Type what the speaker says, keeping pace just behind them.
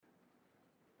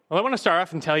Well, I want to start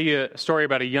off and tell you a story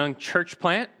about a young church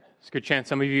plant. There's a good chance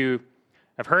some of you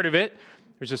have heard of it.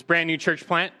 There's this brand new church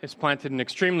plant. It's planted in an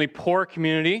extremely poor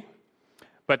community,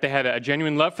 but they had a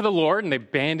genuine love for the Lord, and they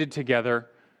banded together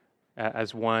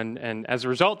as one. And as a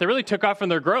result, they really took off in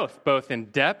their growth, both in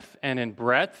depth and in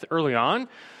breadth early on.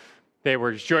 They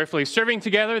were joyfully serving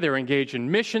together. They were engaged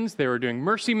in missions. They were doing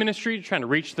mercy ministry, trying to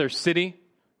reach their city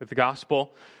with the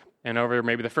gospel. And over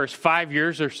maybe the first 5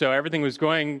 years or so, everything was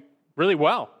going really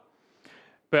well.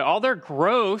 But all their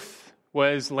growth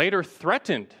was later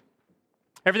threatened.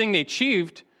 Everything they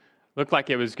achieved looked like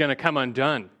it was going to come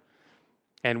undone.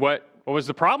 And what was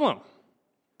the problem?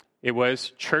 It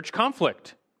was church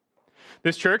conflict.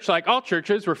 This church, like all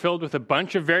churches, were filled with a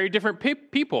bunch of very different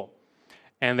people.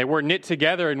 And they were knit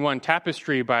together in one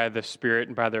tapestry by the Spirit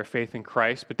and by their faith in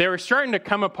Christ. But they were starting to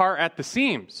come apart at the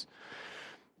seams.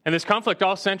 And this conflict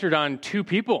all centered on two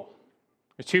people.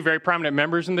 There's two very prominent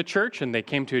members in the church, and they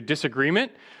came to a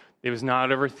disagreement. It was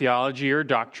not over theology or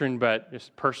doctrine, but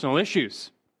just personal issues.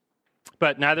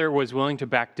 But neither was willing to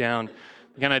back down.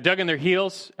 They kind of dug in their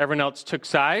heels. Everyone else took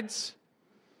sides.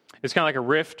 It's kind of like a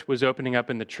rift was opening up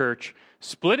in the church,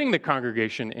 splitting the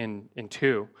congregation in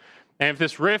two. And if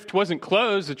this rift wasn't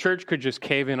closed, the church could just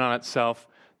cave in on itself.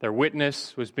 Their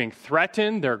witness was being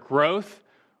threatened. Their growth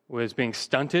was being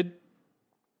stunted.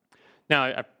 Now,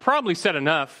 I probably said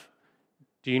enough.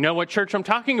 Do you know what church I'm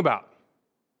talking about?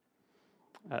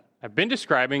 I've been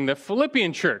describing the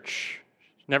Philippian church.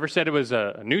 Never said it was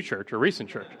a new church or recent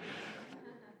church.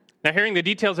 Now, hearing the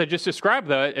details I just described,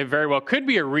 though, it very well could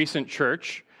be a recent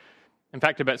church. In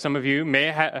fact, I bet some of you may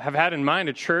have had in mind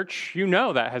a church you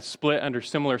know that has split under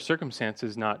similar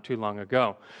circumstances not too long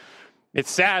ago. It's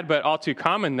sad, but all too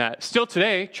common that still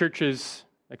today, churches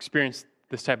experience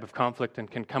this type of conflict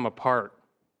and can come apart.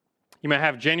 You might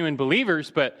have genuine believers,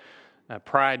 but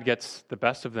pride gets the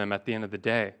best of them at the end of the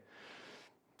day.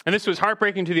 And this was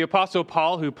heartbreaking to the Apostle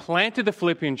Paul, who planted the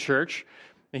Philippian church.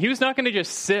 And he was not going to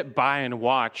just sit by and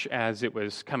watch as it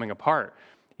was coming apart.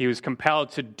 He was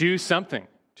compelled to do something,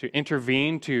 to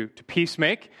intervene, to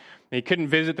peacemake. And he couldn't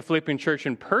visit the Philippian church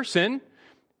in person,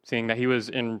 seeing that he was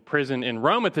in prison in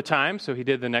Rome at the time, so he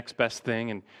did the next best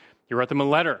thing, and he wrote them a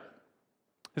letter.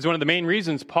 This is one of the main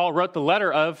reasons Paul wrote the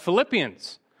letter of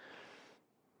Philippians.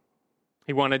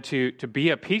 He wanted to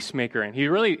be a peacemaker, and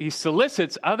he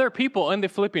solicits other people in the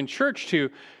Philippian church to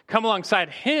come alongside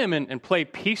him and play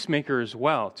peacemaker as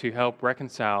well to help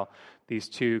reconcile these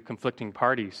two conflicting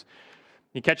parties.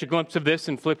 You catch a glimpse of this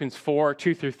in Philippians 4,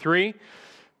 2-3,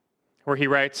 where he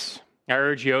writes, I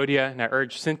urge Euodia and I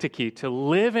urge Syntyche to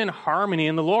live in harmony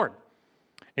in the Lord.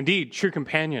 Indeed, true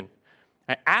companion,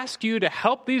 I ask you to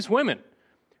help these women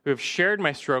who have shared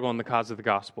my struggle in the cause of the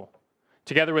gospel,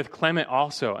 together with Clement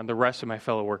also and the rest of my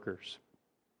fellow workers.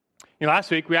 Last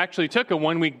week, we actually took a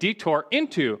one-week detour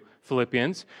into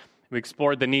Philippians. We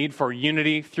explored the need for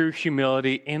unity through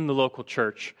humility in the local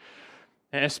church.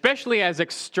 And especially as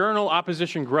external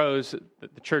opposition grows,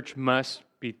 the church must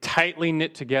be tightly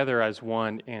knit together as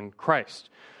one in Christ.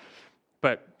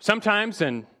 But sometimes,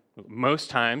 and most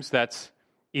times, that's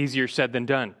easier said than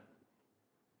done.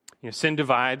 Sin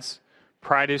divides,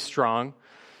 pride is strong,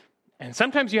 and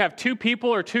sometimes you have two people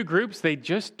or two groups, they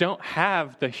just don't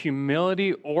have the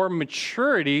humility or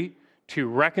maturity to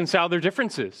reconcile their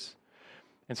differences.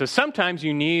 And so sometimes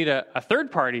you need a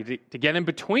third party to get in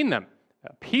between them,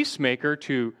 a peacemaker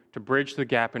to bridge the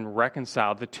gap and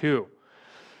reconcile the two.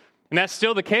 And that's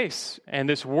still the case. And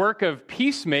this work of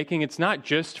peacemaking, it's not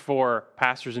just for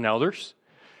pastors and elders.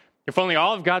 If only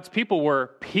all of God's people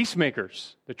were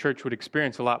peacemakers, the church would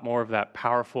experience a lot more of that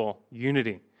powerful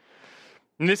unity.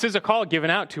 And this is a call given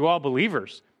out to all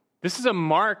believers. This is a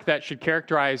mark that should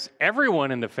characterize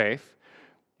everyone in the faith,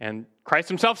 and Christ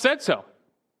himself said so.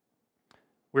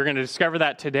 We're going to discover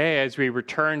that today as we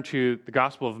return to the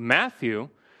Gospel of Matthew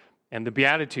and the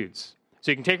Beatitudes.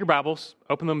 So you can take your Bibles,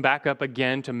 open them back up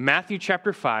again to Matthew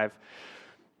chapter 5,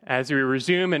 as we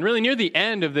resume and really near the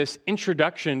end of this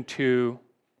introduction to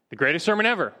the greatest sermon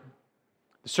ever,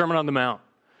 the Sermon on the Mount.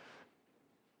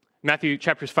 Matthew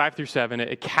chapters 5-7,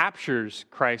 it captures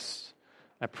Christ's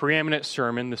preeminent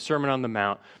sermon, the Sermon on the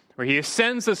Mount, where he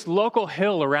ascends this local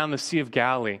hill around the Sea of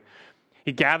Galilee.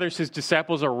 He gathers his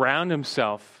disciples around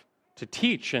himself to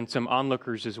teach, and some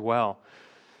onlookers as well.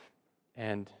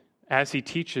 And as he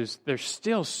teaches, there's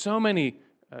still so many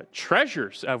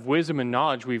treasures of wisdom and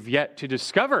knowledge we've yet to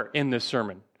discover in this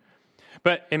sermon.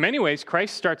 But in many ways,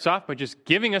 Christ starts off by just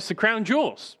giving us the crown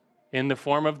jewels in the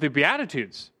form of the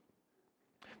Beatitudes.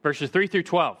 Verses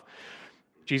 3-12,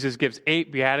 Jesus gives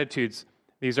 8 Beatitudes.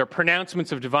 These are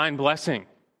pronouncements of divine blessing.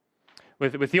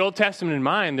 With the Old Testament in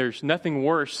mind, there's nothing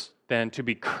worse than to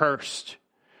be cursed.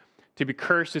 To be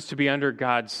cursed is to be under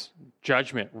God's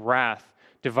judgment, wrath,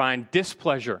 divine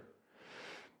displeasure.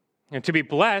 And to be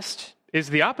blessed is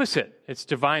the opposite. It's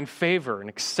divine favor and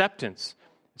acceptance.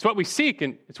 It's what we seek,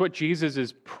 and it's what Jesus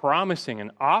is promising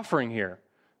and offering here,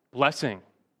 blessing.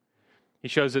 He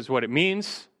shows us what it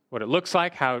means, what it looks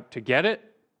like, how to get it.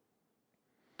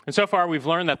 And so far, we've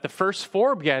learned that the first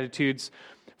four Beatitudes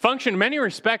function in many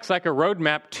respects like a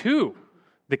roadmap to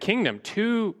the kingdom,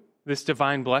 to this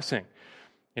divine blessing.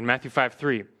 In Matthew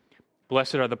 5:3,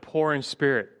 blessed are the poor in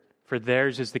spirit, for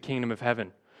theirs is the kingdom of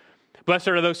heaven. Blessed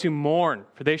are those who mourn,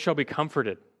 for they shall be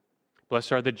comforted.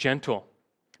 Blessed are the gentle,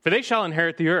 for they shall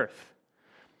inherit the earth.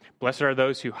 Blessed are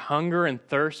those who hunger and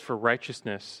thirst for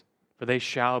righteousness, for they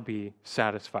shall be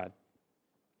satisfied.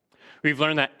 We've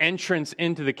learned that entrance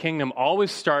into the kingdom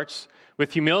always starts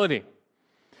with humility.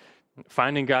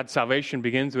 Finding God's salvation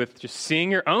begins with just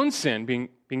seeing your own sin,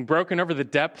 being broken over the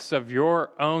depths of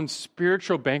your own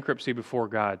spiritual bankruptcy before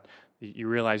God. You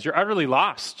realize you're utterly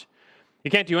lost.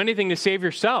 You can't do anything to save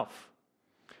yourself.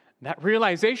 That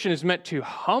realization is meant to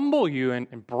humble you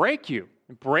and break you.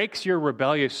 It breaks your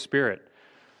rebellious spirit.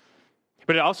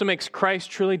 But it also makes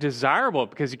Christ truly desirable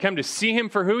because you come to see him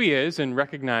for who he is and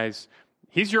recognize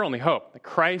he's your only hope. That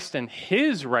Christ and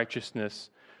his righteousness,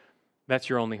 that's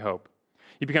your only hope.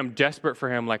 You become desperate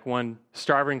for him like one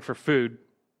starving for food.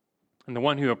 And the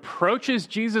one who approaches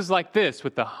Jesus like this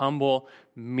with the humble,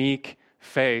 meek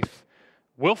faith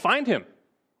will find him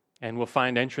and will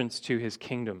find entrance to his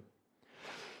kingdom.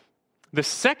 The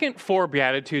second four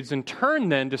Beatitudes in turn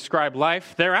then describe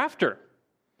life thereafter.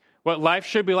 What life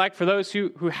should be like for those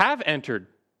who have entered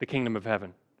the kingdom of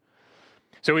heaven.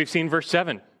 So we've seen verse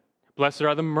 7. Blessed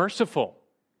are the merciful,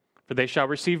 for they shall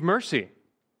receive mercy.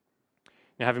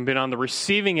 Now, having been on the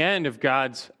receiving end of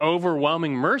God's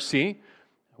overwhelming mercy,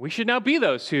 we should now be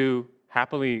those who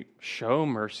happily show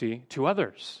mercy to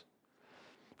others.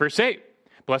 Verse 8.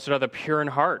 Blessed are the pure in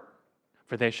heart,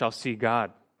 for they shall see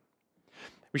God.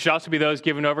 We should also be those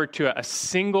given over to a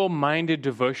single-minded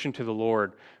devotion to the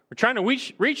Lord. We're trying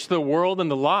to reach the world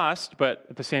and the lost, but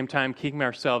at the same time keeping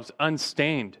ourselves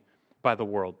unstained by the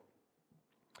world.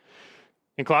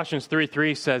 In Colossians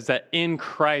 3:3 says that in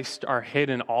Christ are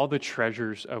hidden all the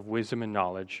treasures of wisdom and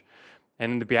knowledge.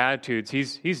 And in the Beatitudes,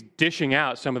 he's dishing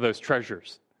out some of those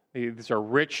treasures. These are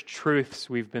rich truths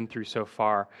we've been through so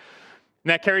far.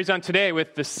 And that carries on today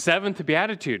with the seventh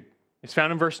Beatitude. It's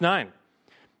found in verse 9,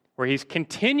 where he's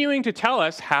continuing to tell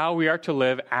us how we are to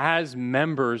live as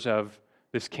members of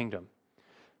this kingdom.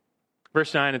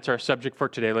 Verse 9, it's our subject for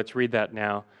today. Let's read that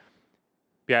now.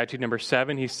 Beatitude number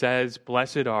 7, he says,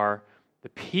 blessed are the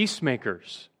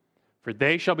peacemakers, for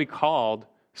they shall be called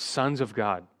sons of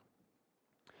God.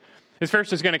 This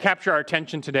verse is going to capture our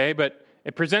attention today, but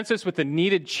it presents us with a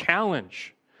needed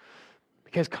challenge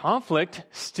because conflict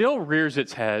still rears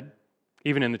its head,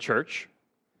 even in the church,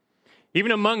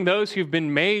 even among those who've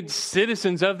been made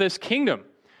citizens of this kingdom.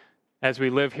 As we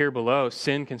live here below,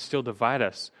 sin can still divide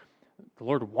us. The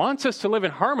Lord wants us to live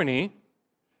in harmony,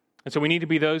 and so we need to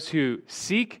be those who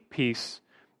seek peace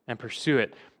and pursue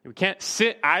it. We can't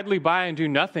sit idly by and do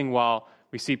nothing while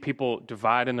we see people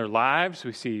divide in their lives,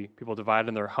 we see people divide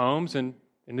in their homes and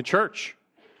in the church.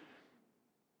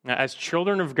 Now, as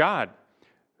children of God,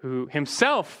 who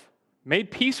himself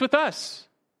made peace with us,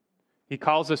 he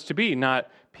calls us to be not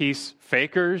peace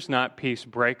fakers, not peace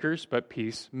breakers, but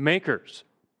peacemakers.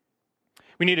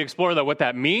 We need to explore, though, what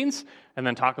that means, and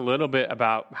then talk a little bit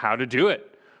about how to do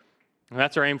it. And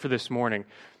that's our aim for this morning.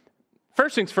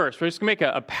 First things first, we're just going to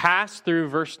make a pass through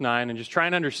verse 9 and just try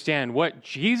and understand what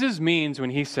Jesus means when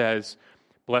he says,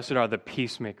 blessed are the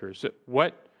peacemakers.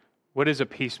 What is a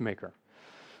peacemaker?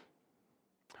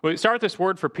 Well, we start with this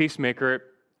word for peacemaker.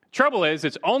 Trouble is,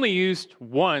 it's only used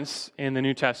once in the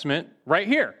New Testament, right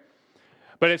here.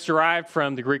 But it's derived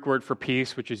from the Greek word for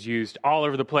peace, which is used all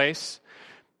over the place.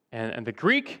 And the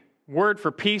Greek word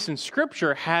for peace in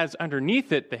Scripture has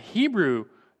underneath it the Hebrew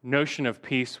notion of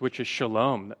peace, which is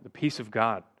shalom, the peace of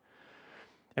God.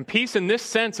 And peace in this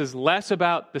sense is less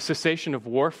about the cessation of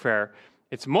warfare.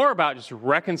 It's more about just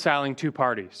reconciling two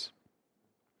parties.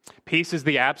 Peace is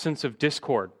the absence of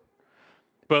discord,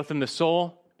 both in the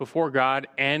soul, before God,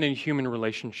 and in human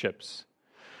relationships.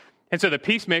 And so the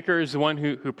peacemaker is the one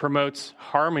who promotes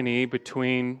harmony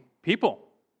between people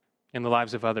in the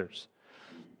lives of others.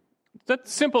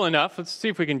 That's simple enough. Let's see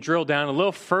if we can drill down a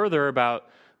little further about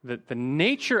the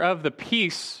nature of the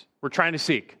peace we're trying to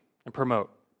seek and promote.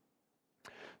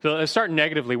 So let's start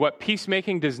negatively. What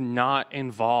peacemaking does not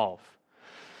involve.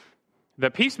 The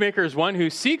peacemaker is one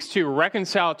who seeks to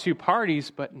reconcile two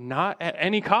parties, but not at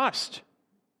any cost.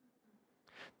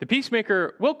 The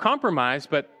peacemaker will compromise,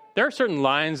 but there are certain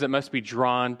lines that must be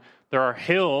drawn. There are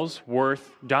hills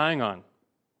worth dying on.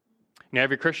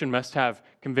 Every Christian must have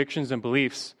convictions and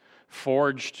beliefs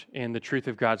forged in the truth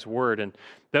of God's word, and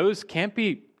those can't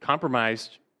be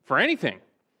compromised for anything.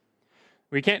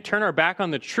 We can't turn our back on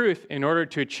the truth in order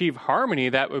to achieve harmony.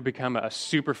 That would become a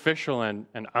superficial and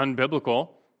unbiblical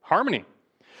harmony.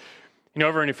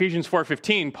 Over in Ephesians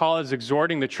 4:15, Paul is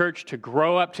exhorting the church to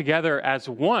grow up together as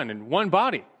one in one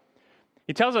body.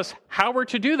 He tells us how we're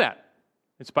to do that.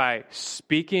 It's by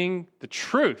speaking the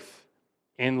truth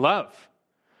in love.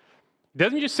 He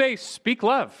doesn't just say, speak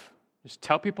love. Just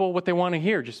tell people what they want to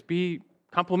hear. Just be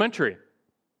complimentary.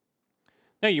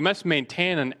 No, you must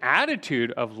maintain an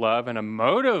attitude of love and a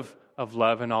motive of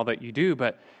love in all that you do,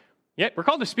 but yet we're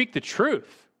called to speak the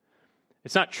truth.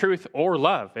 It's not truth or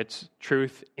love, it's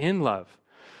truth in love.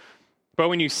 But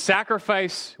when you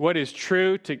sacrifice what is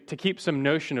true to keep some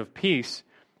notion of peace,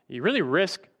 you really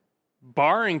risk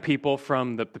barring people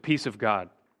from the peace of God.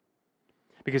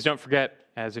 Because don't forget,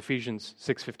 as Ephesians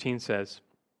 6:15 says,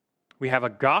 we have a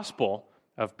gospel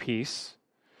of peace.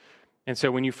 And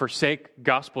so when you forsake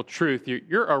gospel truth,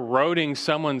 you're eroding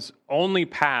someone's only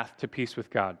path to peace with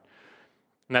God.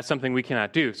 And that's something we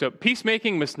cannot do. So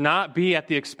peacemaking must not be at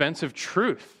the expense of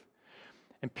truth.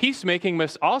 And peacemaking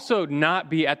must also not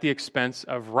be at the expense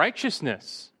of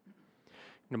righteousness.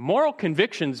 Moral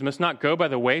convictions must not go by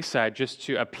the wayside just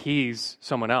to appease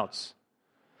someone else.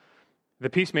 The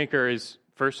peacemaker is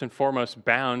first and foremost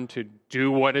bound to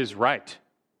do what is right.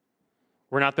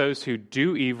 We're not those who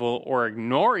do evil or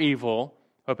ignore evil,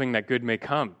 hoping that good may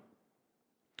come.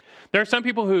 There are some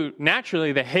people who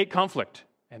naturally they hate conflict,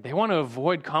 and they want to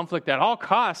avoid conflict at all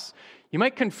costs. You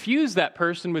might confuse that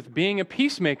person with being a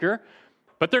peacemaker,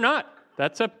 but they're not.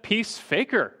 That's a peace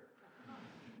faker.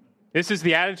 This is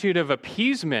the attitude of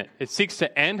appeasement. It seeks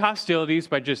to end hostilities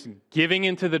by just giving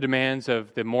into the demands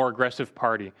of the more aggressive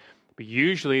party. But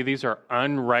usually these are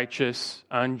unrighteous,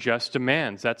 unjust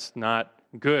demands. That's not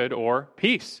good or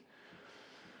peace.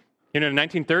 In the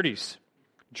 1930s,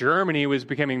 Germany was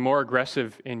becoming more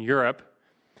aggressive in Europe,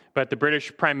 but the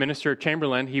British Prime Minister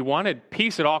Chamberlain, he wanted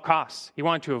peace at all costs. He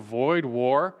wanted to avoid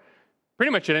war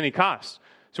pretty much at any cost.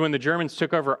 So when the Germans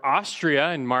took over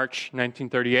Austria in March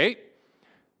 1938,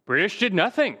 British did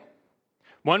nothing.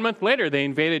 1 month later, they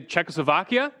invaded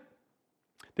Czechoslovakia.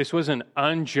 This was an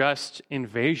unjust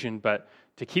invasion, but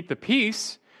to keep the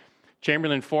peace,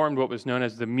 Chamberlain formed what was known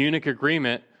as the Munich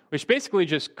Agreement, which basically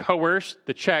just coerced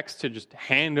the Czechs to just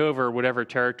hand over whatever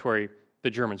territory the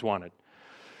Germans wanted.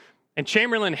 And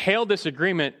Chamberlain hailed this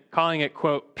agreement, calling it,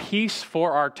 quote, peace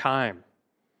for our time.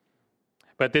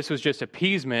 But this was just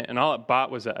appeasement, and all it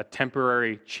bought was a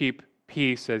temporary, cheap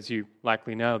peace. As you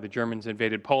likely know, the Germans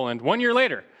invaded Poland 1 year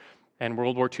later, and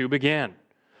World War II began.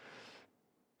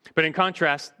 But in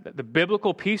contrast, the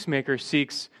biblical peacemaker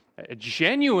seeks a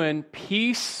genuine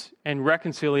peace and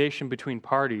reconciliation between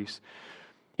parties.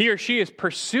 He or she is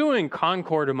pursuing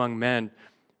concord among men,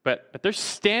 but they're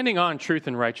standing on truth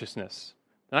and righteousness.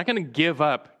 They're not going to give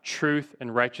up truth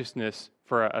and righteousness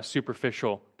for a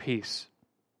superficial peace.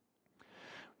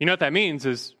 You know what that means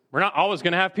is we're not always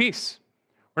going to have peace.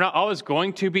 We're not always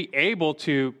going to be able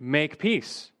to make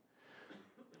peace.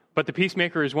 But the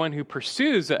peacemaker is one who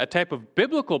pursues a type of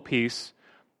biblical peace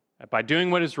by doing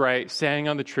what is right, standing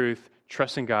on the truth,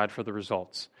 trusting God for the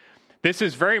results. This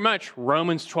is very much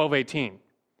Romans 12:18,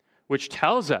 which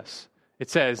tells us, it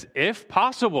says, if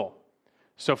possible,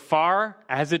 so far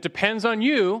as it depends on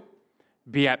you,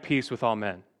 be at peace with all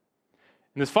men.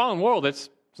 In this fallen world, it's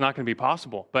not going to be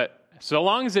possible. But so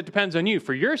long as it depends on you,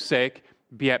 for your sake,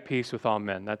 be at peace with all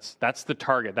men. That's the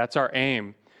target. That's our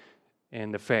aim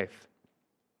in the faith.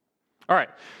 All right.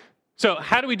 So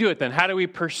how do we do it then? How do we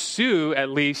pursue at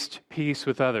least peace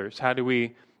with others? How do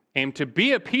we aim to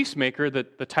be a peacemaker, the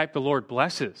type the Lord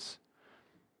blesses?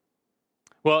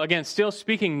 Well, again, still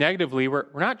speaking negatively, we're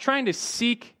not trying to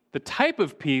seek the type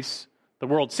of peace the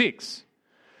world seeks.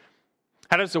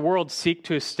 How does the world seek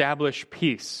to establish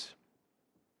peace?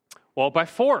 Well, by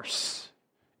force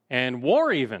and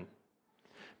war even.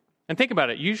 And think about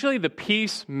it. Usually the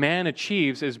peace man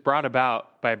achieves is brought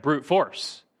about by brute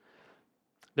force.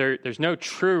 There's no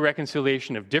true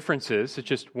reconciliation of differences. It's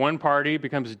just one party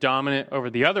becomes dominant over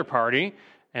the other party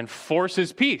and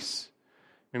forces peace.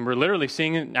 I mean, we're literally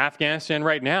seeing it in Afghanistan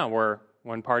right now, where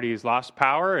one party has lost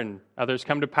power and others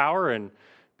come to power and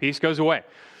peace goes away.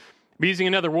 Using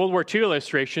another World War II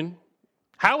illustration,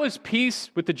 how was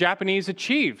peace with the Japanese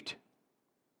achieved?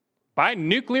 By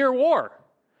nuclear war.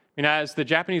 I mean, as the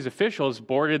Japanese officials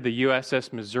boarded the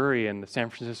USS Missouri in the San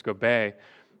Francisco Bay,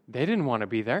 they didn't want to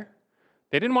be there.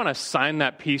 They didn't want to sign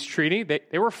that peace treaty.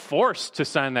 They were forced to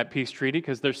sign that peace treaty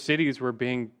because their cities were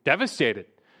being devastated.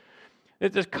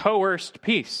 It's a coerced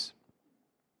peace.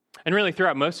 And really,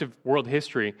 throughout most of world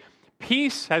history,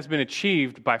 peace has been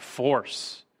achieved by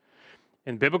force.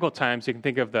 In biblical times, you can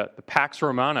think of the Pax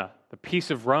Romana, the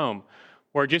peace of Rome,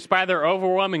 where just by their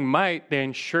overwhelming might, they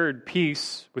ensured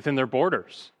peace within their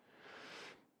borders.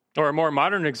 Or a more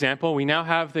modern example, we now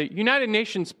have the United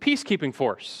Nations peacekeeping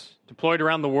force deployed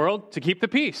around the world to keep the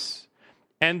peace.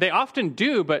 And they often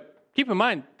do, but keep in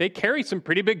mind, they carry some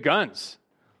pretty big guns.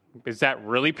 Is that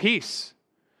really peace?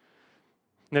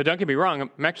 Now, don't get me wrong,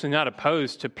 I'm actually not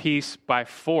opposed to peace by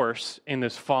force in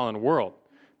this fallen world.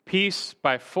 Peace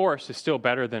by force is still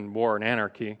better than war and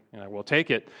anarchy, and I will take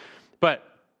it. But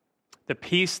the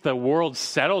peace the world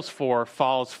settles for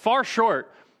falls far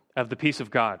short of the peace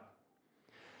of God.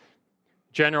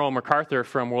 General MacArthur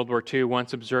from World War II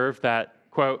once observed that,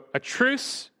 quote, "A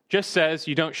truce just says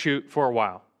you don't shoot for a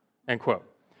while," end quote.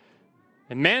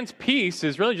 And man's peace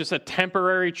is really just a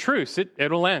temporary truce.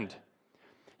 It'll end.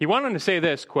 He went on to say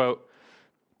this, quote,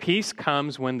 "Peace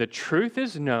comes when the truth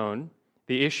is known,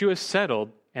 the issue is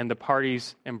settled, and the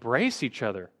parties embrace each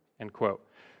other," end quote.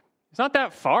 It's not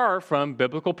that far from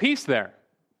biblical peace there.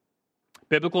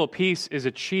 Biblical peace is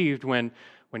achieved when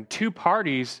two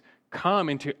parties come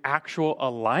into actual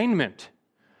alignment.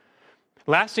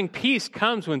 Lasting peace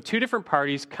comes when two different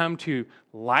parties come to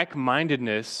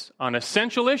like-mindedness on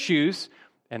essential issues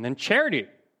and then charity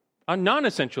on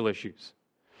non-essential issues.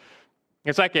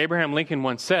 It's like Abraham Lincoln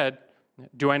once said,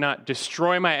 "Do I not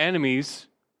destroy my enemies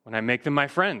when I make them my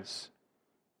friends?"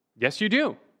 Yes, you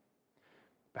do.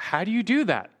 But how do you do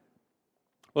that?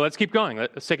 Well, let's keep going.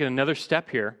 Let's take another step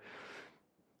here.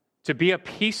 To be a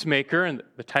peacemaker and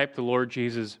the type the Lord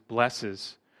Jesus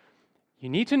blesses, you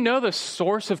need to know the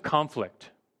source of conflict.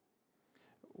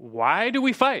 Why do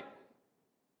we fight?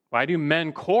 Why do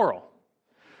men quarrel?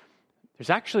 There's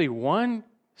actually one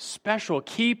special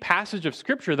key passage of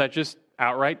Scripture that just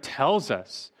outright tells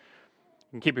us.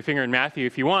 You can keep your finger in Matthew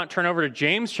if you want. Turn over to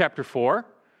James chapter 4.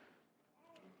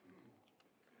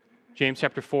 James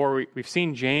chapter 4, we've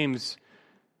seen James,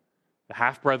 the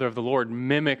half-brother of the Lord,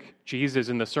 mimic Jesus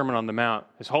in the Sermon on the Mount.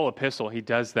 His whole epistle, he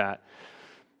does that.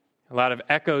 A lot of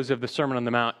echoes of the Sermon on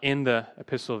the Mount in the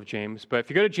epistle of James. But if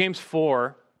you go to James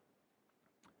 4,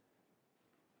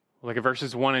 look at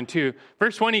verses 1 and 2.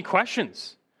 Verse 1, he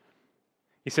questions.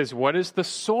 He says, "What is the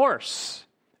source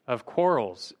of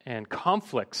quarrels and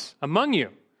conflicts among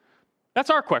you?" That's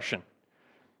our question.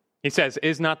 He says,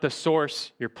 "Is not the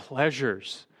source your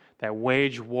pleasures that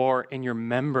wage war in your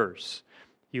members?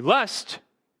 You lust,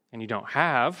 and you don't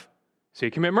have, so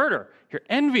you commit murder. You're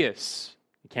envious,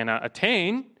 you cannot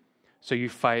attain, so you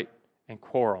fight and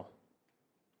quarrel."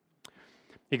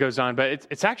 He goes on, but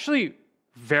it's actually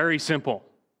very simple.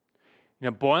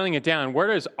 Boiling it down, where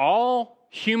does all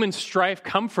human strife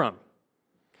come from?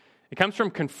 It comes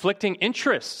from conflicting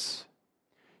interests.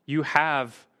 You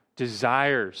have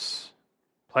desires,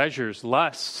 pleasures,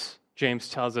 lusts, James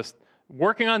tells us,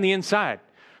 working on the inside.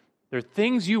 There are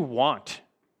things you want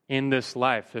in this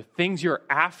life. There are things you're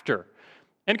after.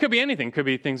 And it could be anything. It could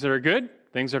be things that are good,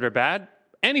 things that are bad,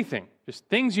 anything. Just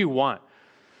things you want.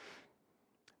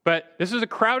 But this is a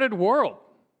crowded world.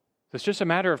 It's just a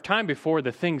matter of time before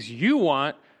the things you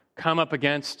want come up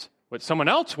against what someone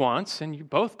else wants, and you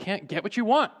both can't get what you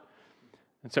want.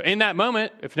 And so in that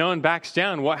moment, if no one backs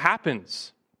down, what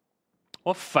happens?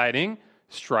 Well, fighting,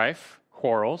 strife,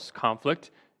 quarrels,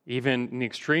 conflict, even in the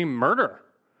extreme, murder.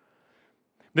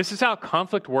 This is how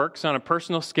conflict works on a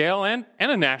personal scale and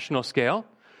a national scale.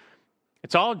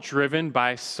 It's all driven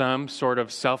by some sort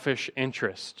of selfish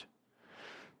interest.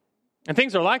 And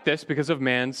things are like this because of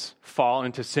man's fall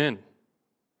into sin.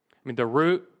 The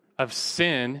root of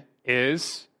sin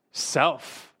is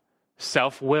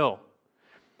self-will.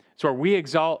 It's where we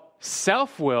exalt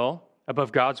self-will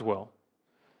above God's will.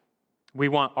 We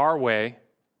want our way,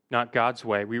 not God's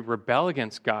way. We rebel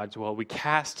against God's will. We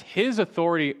cast His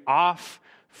authority off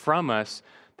from us.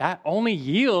 That only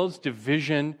yields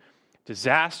division,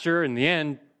 disaster, in the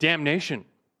end, damnation.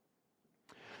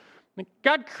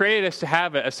 God created us to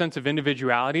have a sense of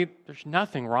individuality. There's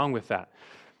nothing wrong with that.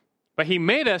 But He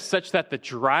made us such that the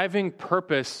driving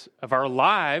purpose of our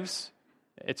lives,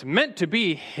 it's meant to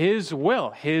be His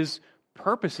will, His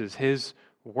purposes, His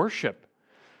worship.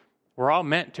 We're all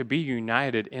meant to be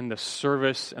united in the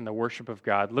service and the worship of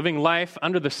God, living life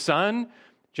under the sun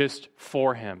just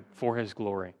for Him, for His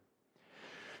glory.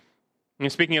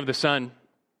 And speaking of the sun,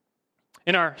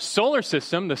 in our solar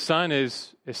system, the sun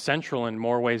is central in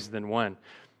more ways than one.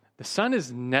 The sun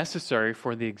is necessary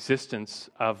for the existence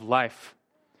of life.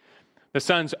 The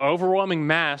sun's overwhelming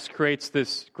mass creates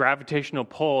this gravitational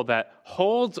pull that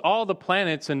holds all the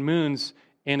planets and moons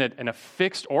in a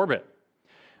fixed orbit.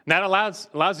 And that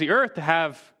allows the Earth to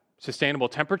have sustainable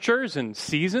temperatures and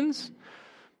seasons.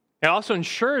 It also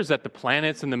ensures that the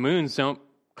planets and the moons don't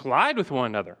collide with one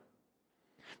another.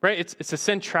 Right? It's the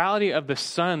centrality of the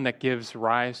sun that gives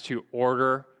rise to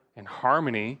order and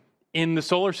harmony in the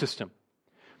solar system.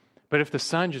 But if the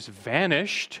sun just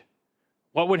vanished,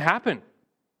 what would happen?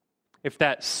 If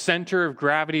that center of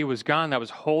gravity was gone that was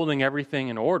holding everything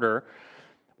in order,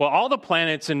 well, all the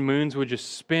planets and moons would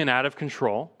just spin out of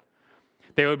control.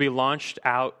 They would be launched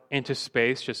out into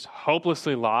space, just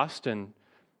hopelessly lost, and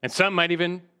some might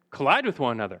even collide with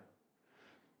one another.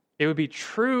 It would be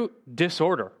true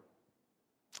disorder.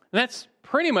 And that's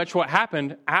pretty much what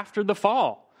happened after the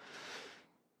fall.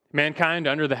 Mankind,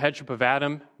 under the headship of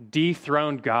Adam,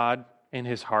 dethroned God in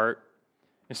his heart.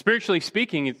 And spiritually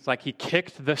speaking, it's like he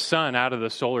kicked the sun out of the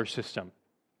solar system.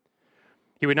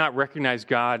 He would not recognize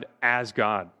God as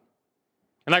God.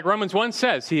 And like Romans 1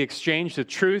 says, he exchanged the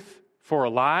truth for a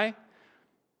lie.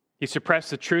 He suppressed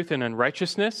the truth in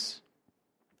unrighteousness.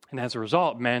 And as a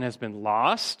result, man has been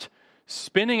lost,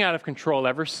 spinning out of control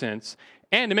ever since.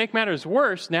 And to make matters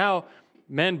worse, now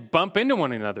men bump into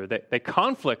one another. They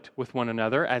conflict with one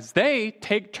another as they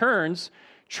take turns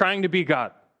trying to be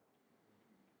God.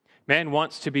 Man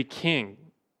wants to be king,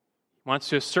 wants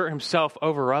to assert himself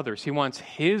over others. He wants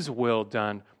his will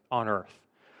done on earth.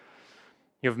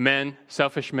 You have men,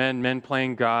 selfish men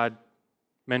playing God,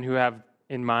 men who have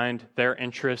in mind their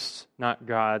interests, not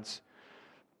God's.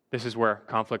 This is where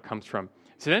conflict comes from.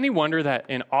 Is it any wonder that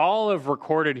in all of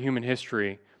recorded human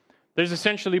history, there's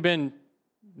essentially been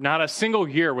not a single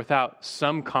year without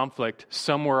some conflict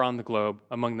somewhere on the globe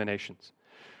among the nations?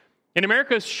 In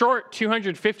America's short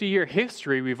 250-year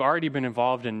history, we've already been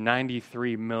involved in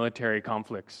 93 military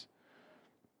conflicts.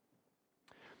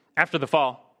 After the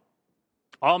fall,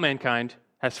 all mankind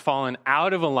has fallen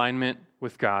out of alignment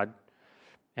with God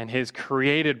and his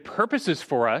created purposes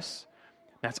for us.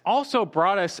 That's also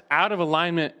brought us out of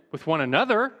alignment with one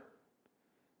another.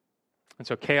 And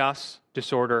so chaos,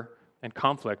 disorder, and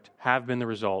conflict have been the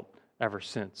result ever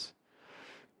since.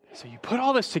 So you put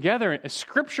all this together, and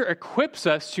Scripture equips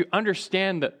us to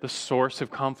understand the source of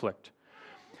conflict.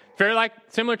 Very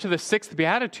similar to the sixth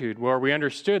beatitude, where we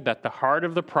understood that the heart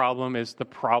of the problem is the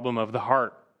problem of the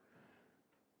heart.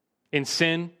 In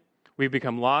sin, we've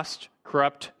become lost,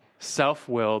 corrupt,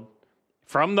 self-willed.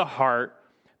 From the heart,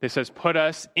 this has put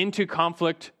us into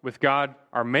conflict with God,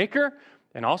 our Maker,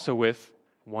 and also with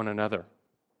one another.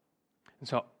 And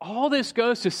so all this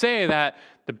goes to say that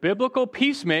the biblical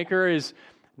peacemaker is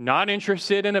not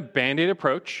interested in a band-aid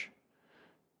approach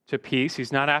to peace.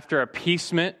 He's not after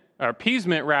appeasement,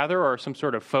 or some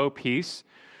sort of faux peace.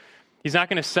 He's not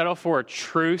going to settle for a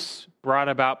truce brought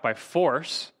about by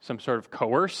force, some sort of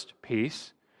coerced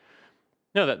peace.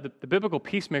 No, the biblical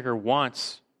peacemaker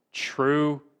wants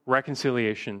true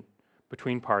reconciliation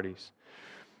between parties.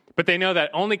 But they know that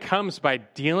only comes by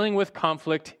dealing with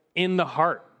conflict in the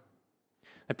heart.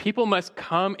 That people must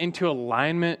come into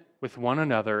alignment with one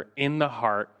another in the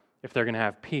heart if they're going to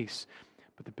have peace.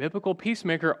 But the biblical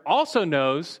peacemaker also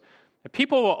knows that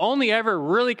people will only ever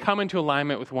really come into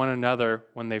alignment with one another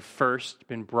when they've first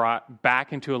been brought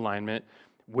back into alignment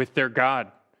with their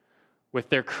God, with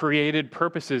their created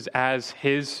purposes as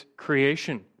his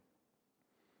creation.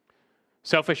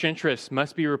 Selfish interests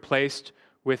must be replaced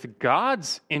with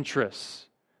God's interests.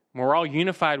 When we're all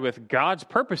unified with God's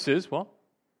purposes, well,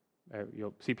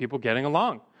 you'll see people getting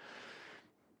along.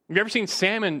 Have you ever seen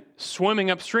salmon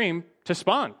swimming upstream to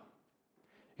spawn?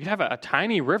 You'd have a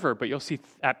tiny river, but you'll see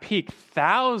at peak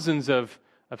thousands of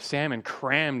salmon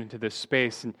crammed into this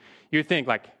space. And you think,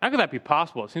 how could that be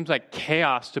possible? It seems like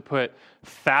chaos to put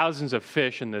thousands of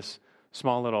fish in this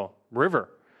small little river.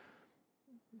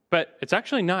 But it's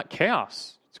actually not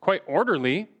chaos. It's quite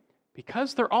orderly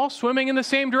because they're all swimming in the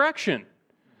same direction.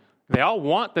 They all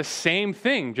want the same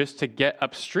thing, just to get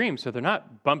upstream. So they're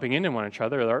not bumping into one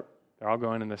another. They're all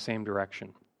going in the same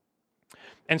direction.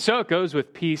 And so it goes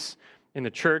with peace in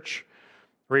the church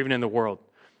or even in the world.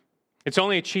 It's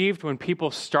only achieved when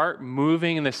people start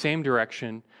moving in the same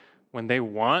direction, when they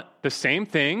want the same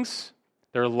things,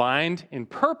 they're aligned in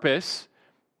purpose.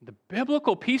 The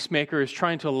biblical peacemaker is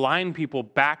trying to align people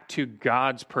back to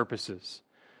God's purposes,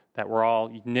 that we're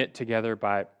all knit together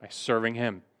by serving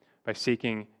him, by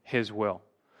seeking his will.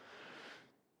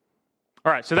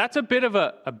 All right, so that's a bit of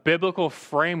a biblical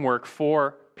framework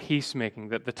for peacemaking,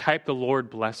 the type the Lord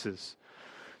blesses.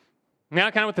 Now,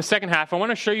 kind of with the second half, I want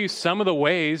to show you some of the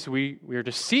ways we are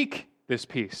to seek this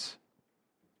peace.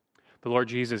 The Lord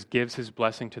Jesus gives his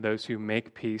blessing to those who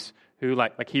make peace, who,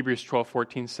 like Hebrews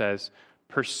 12:14 says,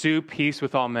 pursue peace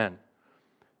with all men.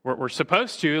 We're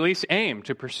supposed to at least aim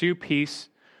to pursue peace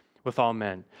with all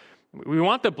men. We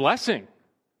want the blessing.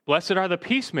 Blessed are the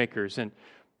peacemakers. And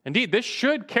indeed, this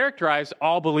should characterize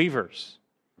all believers.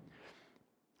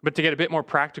 But to get a bit more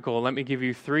practical, let me give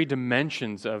you 3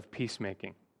 dimensions of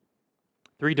peacemaking.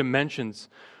 3 dimensions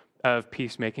of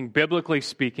peacemaking. Biblically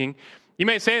speaking, you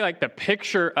may say like the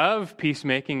picture of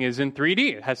peacemaking is in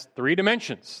 3D. It has 3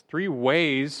 dimensions, 3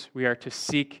 ways we are to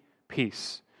seek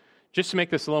peace. Just to make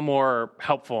this a little more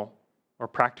helpful or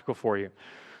practical for you.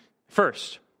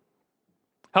 First,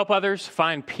 help others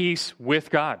find peace with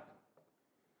God.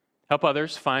 Help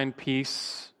others find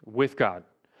peace with God.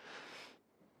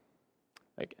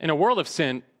 Like in a world of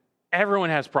sin, everyone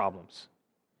has problems.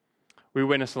 We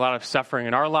witness a lot of suffering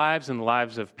in our lives and the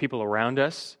lives of people around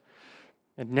us.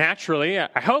 And naturally,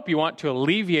 I hope you want to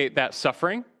alleviate that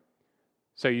suffering.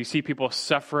 So you see people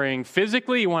suffering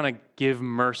physically, you want to give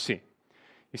mercy.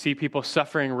 You see people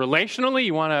suffering relationally,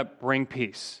 you want to bring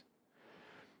peace.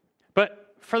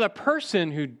 But for the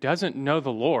person who doesn't know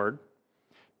the Lord,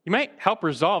 you might help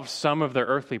resolve some of their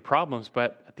earthly problems,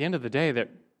 but at the end of the day,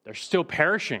 they're still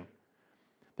perishing.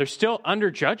 They're still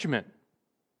under judgment.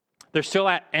 They're still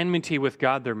at enmity with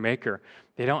God, their Maker.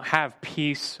 They don't have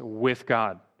peace with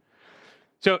God.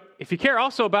 So if you care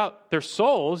also about their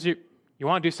souls, you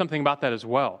want to do something about that as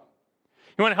well.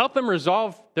 You want to help them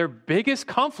resolve their biggest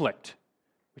conflict,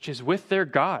 which is with their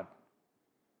God,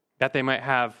 that they might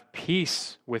have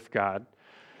peace with God.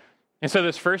 And so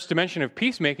this first dimension of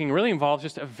peacemaking really involves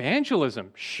just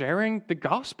evangelism, sharing the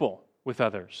gospel with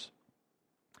others.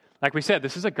 Like we said,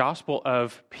 this is a gospel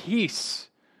of peace,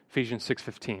 Ephesians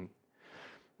 6:15.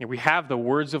 We have the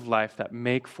words of life that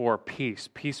make for peace,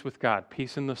 peace with God,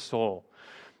 peace in the soul.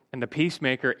 And the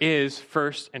peacemaker is,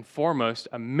 first and foremost,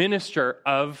 a minister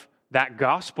of that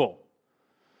gospel.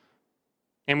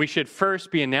 And we should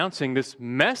first be announcing this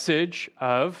message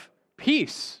of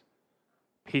peace,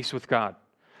 peace with God.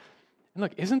 And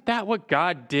look, isn't that what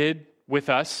God did with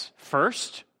us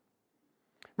first?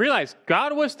 Realize,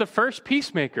 God was the first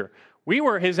peacemaker. We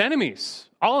were his enemies,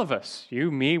 all of us.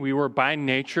 You, me, we were by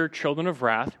nature children of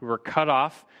wrath. We were cut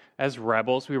off as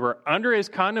rebels. We were under his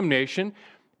condemnation.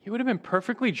 He would have been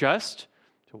perfectly just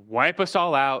to wipe us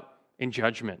all out in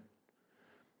judgment.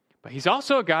 But he's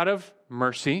also a God of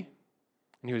mercy,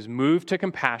 and he was moved to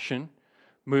compassion,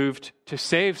 moved to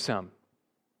save some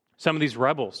of these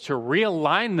rebels, to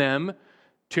realign them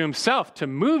to himself, to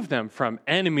move them from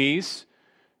enemies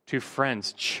to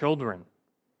friends, children.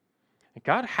 And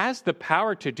God has the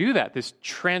power to do that, this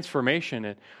transformation,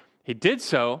 and he did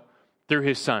so through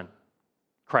his Son,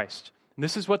 Christ. And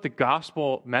this is what the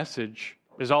gospel message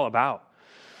is all about.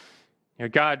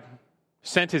 God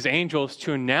sent his angels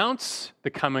to announce the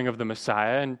coming of the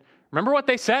Messiah, and remember what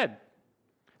they said.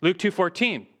 Luke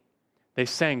 2:14, they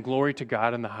sang, "Glory to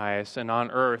God in the highest, and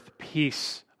on earth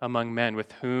peace among men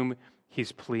with whom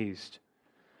he's pleased."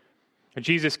 And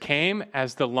Jesus came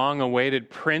as the long-awaited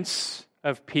Prince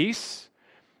of Peace,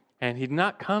 and he did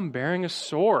not come bearing a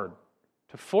sword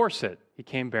to force it. He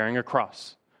came bearing a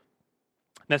cross.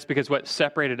 And that's because what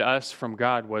separated us from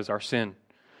God was our sin.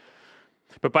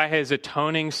 But by his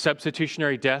atoning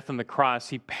substitutionary death on the cross,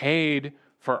 he paid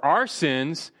for our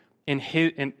sins in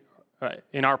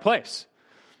our place.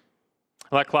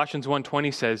 Like Colossians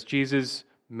 1:20 says, Jesus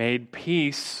made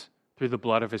peace through the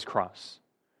blood of his cross.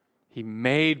 He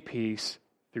made peace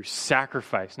through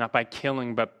sacrifice, not by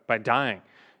killing, but by dying,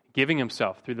 giving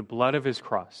himself through the blood of his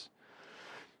cross.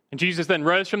 And Jesus then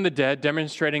rose from the dead,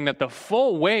 demonstrating that the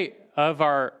full weight of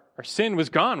our sin was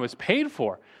gone, was paid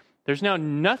for. There's now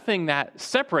nothing that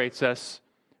separates us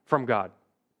from God.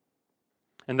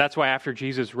 And that's why after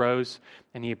Jesus rose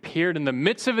and he appeared in the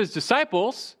midst of his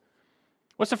disciples,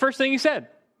 what's the first thing he said?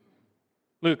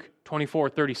 Luke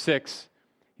 24:36,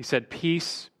 he said,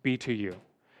 "Peace be to you."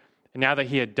 And now that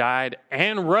he had died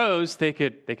and rose, they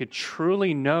could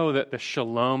truly know that the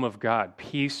shalom of God,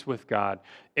 peace with God,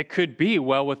 it could be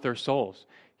well with their souls.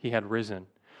 He had risen.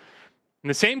 And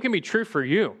the same can be true for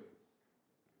you.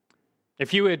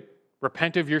 If you would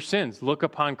repent of your sins, look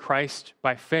upon Christ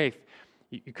by faith,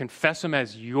 you confess him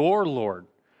as your Lord,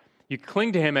 you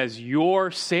cling to him as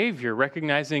your Savior,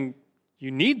 recognizing you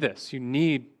need this, you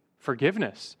need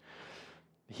forgiveness.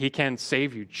 He can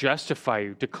save you, justify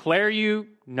you, declare you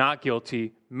not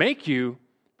guilty, make you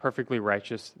perfectly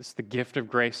righteous. It's the gift of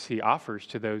grace he offers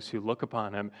to those who look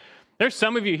upon him. There's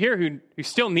some of you here who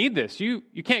still need this. You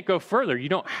can't go further. You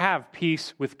don't have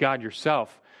peace with God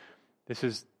yourself. This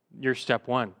is your step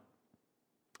one.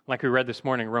 Like we read this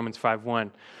morning, Romans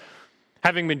 5:1.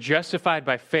 Having been justified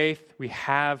by faith, we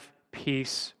have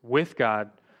peace with God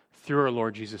through our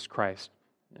Lord Jesus Christ.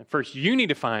 And first, you need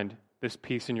to find this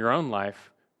peace in your own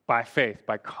life by faith,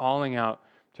 by calling out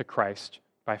to Christ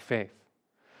by faith.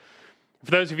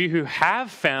 For those of you who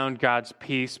have found God's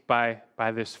peace by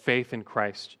this faith in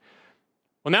Christ,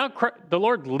 well, now the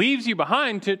Lord leaves you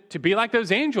behind to be like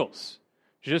those angels,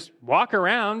 to just walk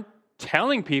around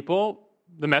telling people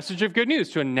the message of good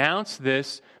news, to announce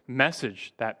this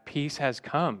message that peace has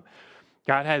come.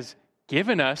 God has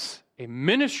given us a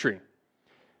ministry,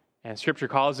 and Scripture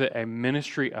calls it a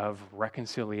ministry of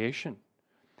reconciliation.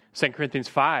 2 Corinthians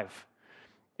 5,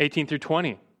 18 through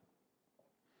 20.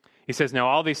 He says, now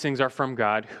all these things are from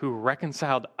God, who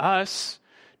reconciled us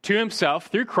to himself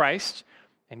through Christ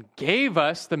and gave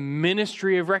us the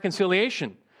ministry of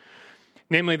reconciliation.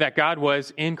 Namely, that God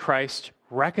was in Christ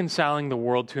reconciling the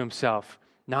world to himself,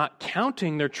 not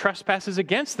counting their trespasses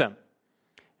against them.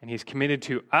 And he's committed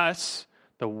to us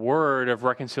the word of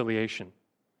reconciliation.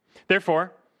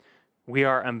 Therefore, we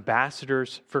are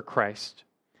ambassadors for Christ,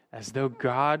 as though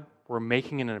God were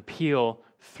making an appeal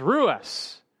through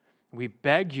us. We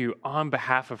beg you on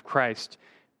behalf of Christ,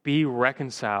 be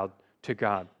reconciled to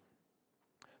God.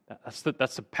 That's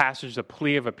the passage, the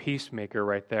plea of a peacemaker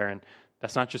right there. And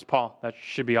that's not just Paul. That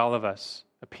should be all of us,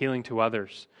 appealing to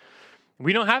others.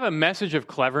 We don't have a message of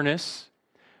cleverness.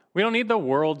 We don't need the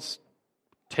world's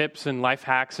tips and life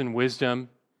hacks and wisdom.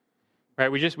 Right?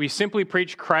 We simply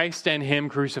preach Christ and him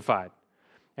crucified.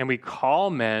 And we call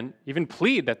men, even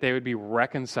plead that they would be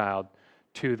reconciled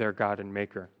to their God and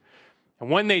Maker. And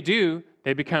when they do,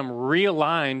 they become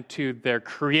realigned to their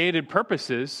created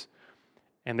purposes,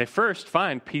 and they first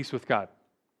find peace with God.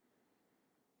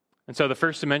 And so the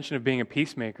first dimension of being a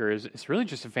peacemaker is really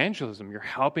just evangelism. You're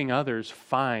helping others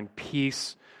find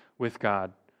peace with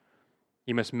God.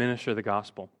 You must minister the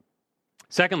gospel.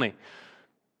 Secondly,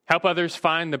 help others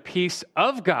find the peace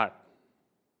of God.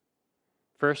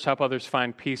 First, help others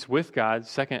find peace with God.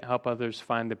 Second, help others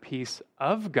find the peace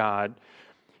of God.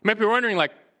 You might be wondering,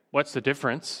 what's the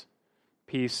difference?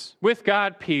 Peace with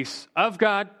God, peace of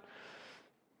God.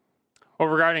 Well,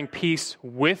 regarding peace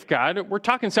with God, we're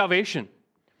talking salvation.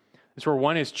 It's where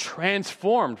one is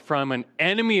transformed from an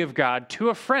enemy of God to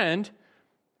a friend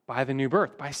by the new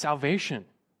birth, by salvation.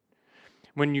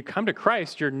 When you come to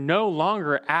Christ, you're no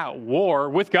longer at war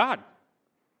with God.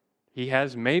 He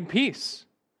has made peace,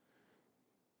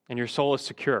 and your soul is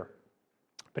secure.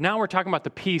 But now we're talking about the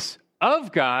peace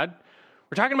of God.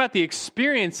 We're talking about the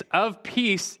experience of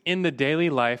peace in the daily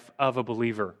life of a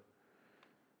believer.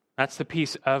 That's the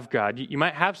peace of God. You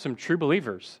might have some true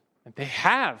believers, and they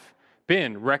have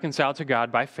been reconciled to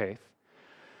God by faith.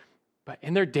 But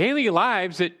in their daily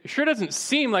lives, it sure doesn't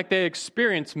seem like they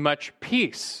experience much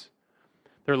peace.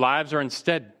 Their lives are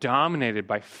instead dominated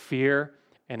by fear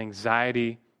and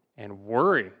anxiety and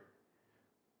worry.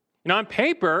 On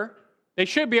paper, they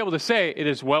should be able to say, it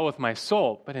is well with my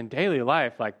soul. But in daily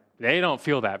life, they don't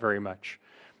feel that very much.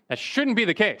 That shouldn't be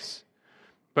the case.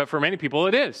 But for many people,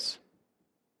 it is.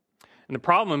 And the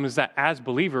problem is that as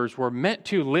believers, we're meant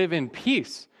to live in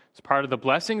peace. It's part of the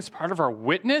blessing. It's part of our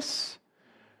witness.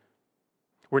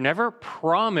 We're never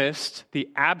promised the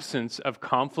absence of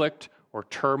conflict or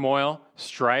turmoil,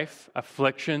 strife,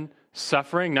 affliction,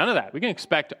 suffering. None of that. We can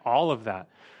expect all of that.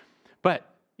 But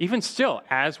even still,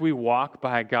 as we walk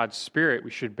by God's Spirit,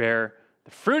 we should bear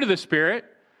the fruit of the Spirit.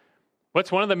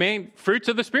 What's one of the main fruits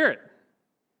of the Spirit?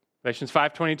 Galatians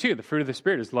 5:22, the fruit of the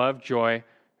Spirit is love, joy,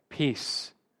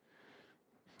 peace.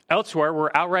 Elsewhere,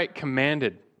 we're outright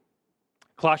commanded.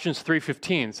 Colossians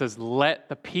 3:15 says, let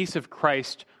the peace of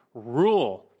Christ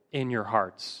rule in your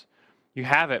hearts. You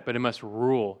have it, but it must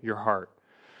rule your heart.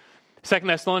 2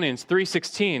 Thessalonians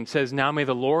 3:16 says, now may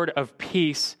the Lord of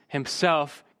peace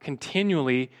himself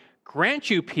continually grant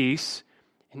you peace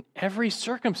in every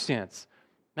circumstance.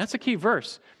 That's a key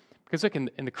verse. Because look, in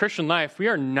the Christian life, we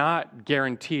are not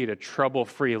guaranteed a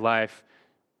trouble-free life.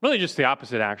 Really just the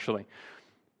opposite, actually.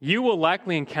 You will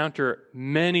likely encounter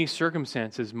many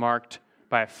circumstances marked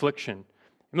by affliction.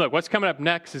 And look, what's coming up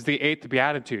next is the 8th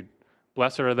beatitude.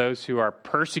 Blessed are those who are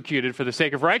persecuted for the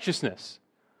sake of righteousness.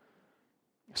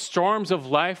 Storms of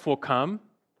life will come,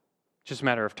 just a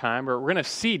matter of time. We're going to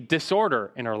see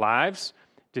disorder in our lives,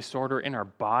 disorder in our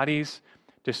bodies,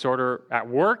 disorder at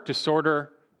work,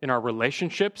 disorder in our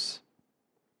relationships.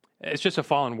 It's just a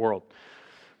fallen world.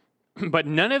 But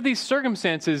none of these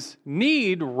circumstances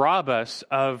need rob us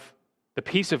of the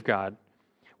peace of God,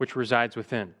 which resides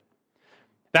within.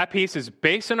 That peace is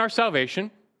based on our salvation.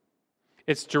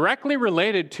 It's directly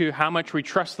related to how much we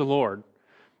trust the Lord.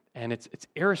 And it's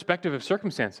irrespective of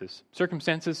circumstances.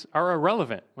 Circumstances are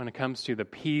irrelevant when it comes to the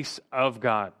peace of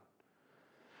God.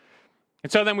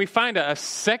 And so then we find a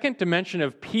second dimension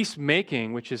of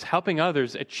peacemaking, which is helping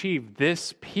others achieve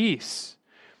this peace.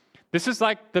 This is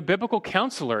like the biblical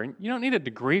counselor, and you don't need a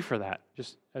degree for that.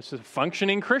 Just as a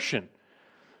functioning Christian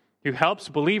who helps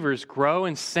believers grow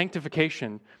in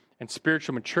sanctification and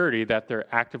spiritual maturity, that they're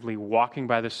actively walking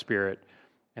by the Spirit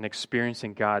and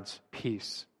experiencing God's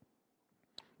peace.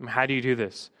 And how do you do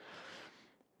this?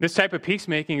 This type of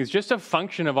peacemaking is just a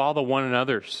function of all the one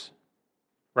another's,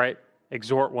 right?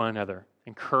 Exhort one another,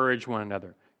 encourage one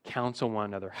another, counsel one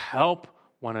another, help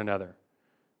one another,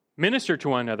 minister to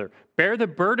one another, bear the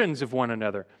burdens of one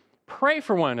another, pray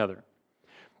for one another.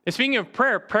 And speaking of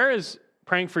prayer, prayer is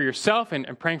praying for yourself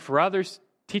and praying for others,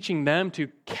 teaching them to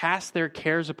cast their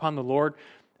cares upon the Lord.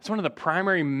 It's one of the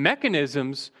primary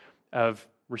mechanisms of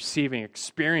receiving,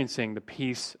 experiencing the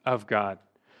peace of God.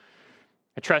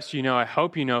 I trust you know, I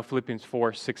hope you know Philippians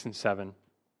 4, 6, and 7.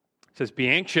 It says, be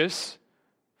anxious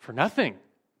for nothing,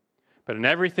 but in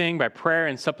everything, by prayer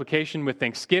and supplication with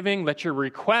thanksgiving, let your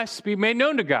requests be made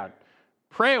known to God.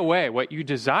 Pray away what you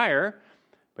desire,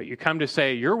 but you come to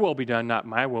say, your will be done, not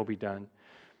my will be done.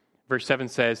 Verse 7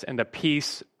 says, and the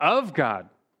peace of God,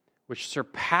 which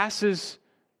surpasses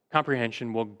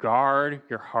comprehension, will guard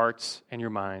your hearts and your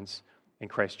minds in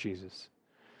Christ Jesus.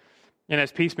 And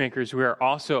as peacemakers, we are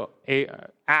also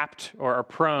apt or are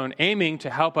prone, aiming to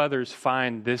help others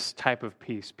find this type of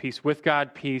peace. Peace with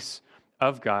God, peace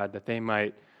of God, that they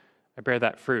might bear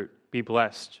that fruit, be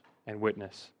blessed, and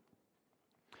witness.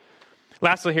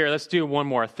 Lastly here, let's do one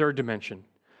more, a third dimension.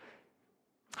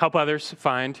 Help others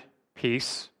find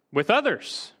peace with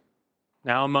others.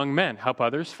 Now among men, help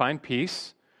others find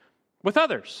peace with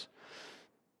others.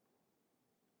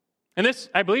 And this,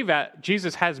 I believe, that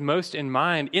Jesus has most in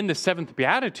mind in the seventh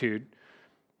beatitude,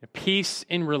 peace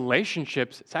in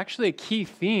relationships. It's actually a key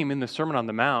theme in the Sermon on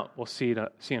the Mount. We'll see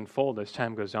unfold as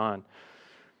time goes on.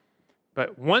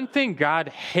 But one thing God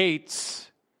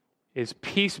hates is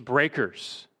peace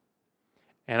breakers.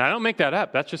 And I don't make that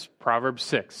up. That's just Proverbs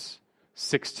 6,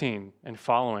 16 and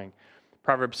following.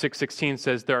 Proverbs 6:16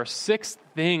 says, there are 6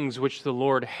 things which the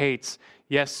Lord hates,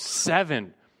 yes,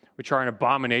 7 which are an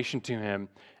abomination to him.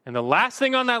 And the last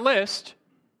thing on that list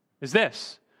is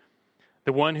this: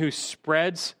 the one who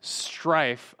spreads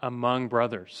strife among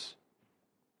brothers.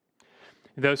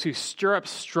 Those who stir up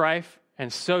strife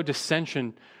and sow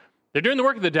dissension, they're doing the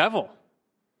work of the devil.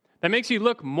 That makes you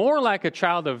look more like a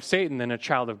child of Satan than a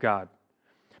child of God,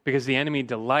 because the enemy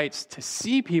delights to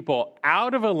see people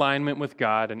out of alignment with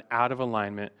God and out of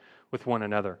alignment with one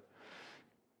another.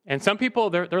 And some people,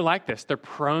 they're like this. They're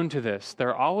prone to this.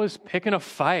 They're always picking a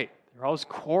fight. They're always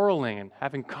quarreling and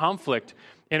having conflict.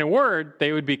 In a word,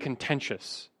 they would be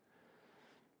contentious.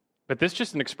 But this is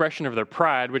just an expression of their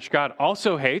pride, which God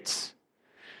also hates.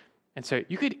 And so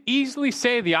you could easily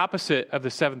say the opposite of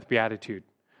the seventh beatitude,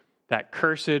 that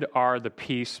cursed are the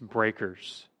peace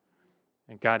breakers.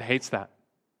 And God hates that.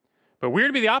 But we're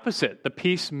to be the opposite, the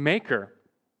peacemaker.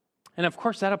 And of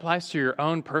course, that applies to your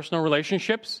own personal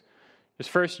relationships. Just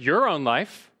first, your own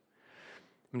life.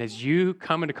 And as you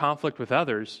come into conflict with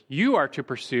others, you are to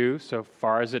pursue, so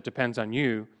far as it depends on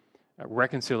you,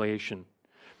 reconciliation.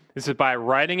 This is by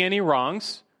righting any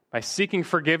wrongs, by seeking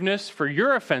forgiveness for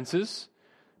your offenses,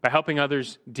 by helping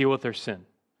others deal with their sin.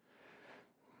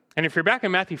 And if you're back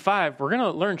in Matthew 5, we're going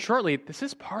to learn shortly, this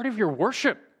is part of your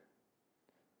worship.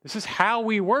 This is how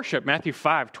we worship. Matthew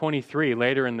 5:23,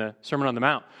 later in the Sermon on the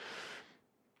Mount.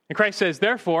 And Christ says,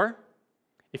 therefore,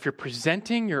 if you're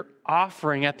presenting your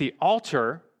offering at the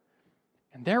altar,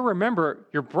 and there remember,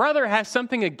 your brother has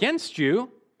something against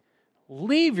you,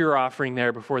 leave your offering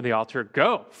there before the altar.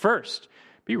 Go first.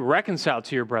 Be reconciled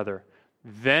to your brother.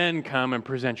 Then come and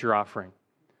present your offering.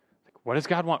 What does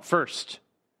God want first?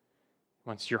 He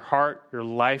wants your heart, your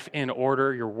life in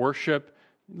order, your worship.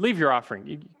 Leave your offering.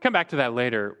 You come back to that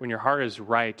later. When your heart is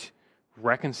right,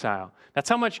 reconcile. That's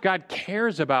how much God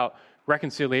cares about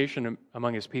reconciliation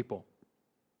among his people.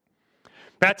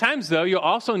 But at times, though, you'll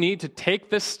also need to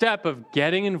take this step of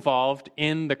getting involved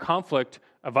in the conflict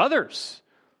of others,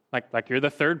 like you're the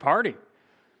third party.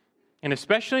 And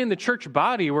especially in the church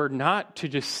body, we're not to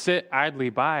just sit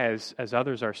idly by as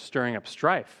others are stirring up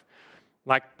strife,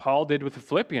 like Paul did with the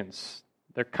Philippians.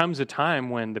 There comes a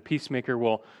time when the peacemaker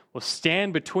will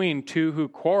stand between two who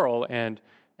quarrel and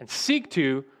seek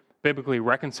to biblically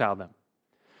reconcile them.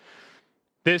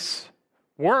 This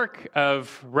work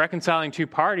of reconciling two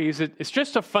parties, it's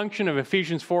just a function of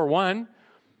Ephesians 4:1,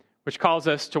 which calls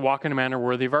us to walk in a manner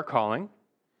worthy of our calling.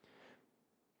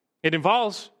 It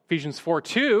involves Ephesians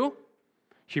 4:2,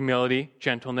 humility,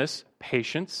 gentleness,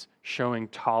 patience, showing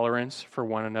tolerance for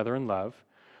one another in love.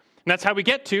 And that's how we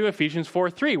get to Ephesians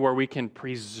 4:3, where we can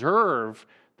preserve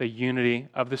the unity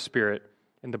of the Spirit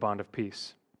in the bond of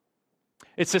peace.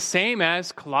 It's the same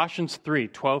as Colossians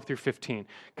 3:12 through 15.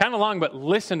 Kind of long, but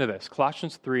listen to this.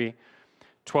 Colossians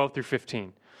 3:12 through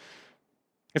 15.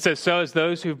 It says, "So as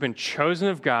those who've been chosen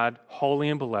of God, holy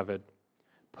and beloved,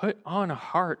 put on a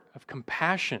heart of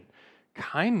compassion,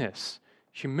 kindness,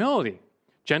 humility,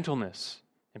 gentleness,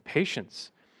 and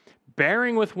patience,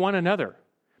 bearing with one another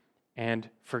and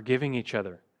forgiving each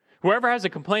other. Whoever has a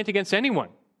complaint against anyone,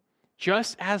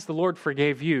 just as the Lord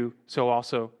forgave you, so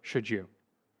also should you.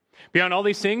 Beyond all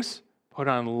these things, put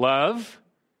on love,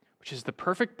 which is the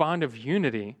perfect bond of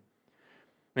unity."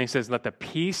 And he says, "Let the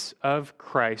peace of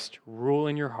Christ rule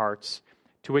in your hearts,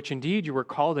 to which indeed you were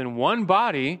called in one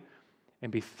body,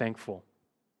 and be thankful."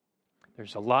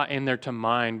 There's a lot in there to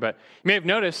mind, but you may have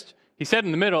noticed, he said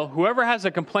in the middle, whoever has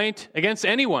a complaint against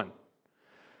anyone.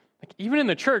 Like even in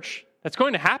the church, that's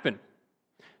going to happen.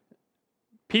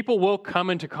 People will come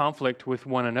into conflict with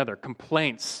one another.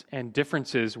 Complaints and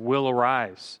differences will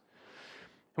arise.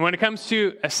 And when it comes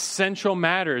to essential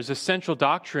matters, essential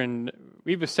doctrine,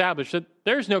 we've established that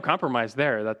there's no compromise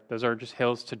there. That those are just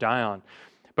hills to die on.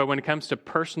 But when it comes to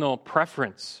personal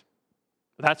preference,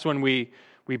 that's when we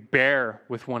bear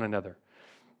with one another.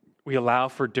 We allow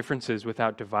for differences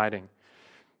without dividing.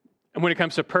 And when it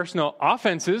comes to personal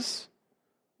offenses,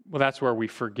 well, that's where we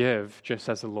forgive, just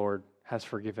as the Lord has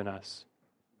forgiven us.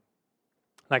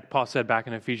 Like Paul said back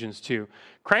in Ephesians 2,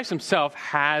 Christ himself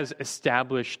has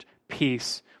established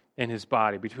peace in his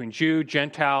body. Between Jew,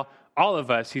 Gentile, all of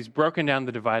us, he's broken down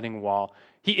the dividing wall.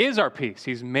 He is our peace.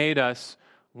 He's made us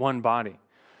one body.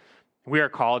 We are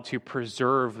called to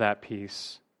preserve that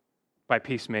peace by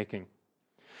peacemaking.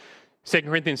 2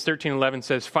 Corinthians 13:11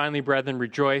 says, "Finally, brethren,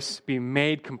 rejoice, be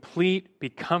made complete, be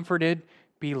comforted,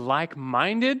 be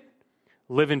like-minded,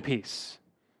 live in peace,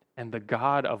 and the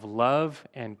God of love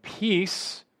and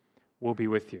peace will be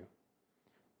with you."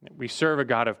 We serve a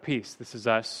God of peace. This is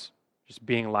us just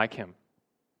being like him.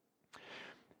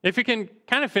 If you can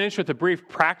kind of finish with a brief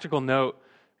practical note,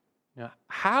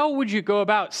 how would you go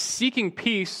about seeking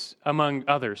peace among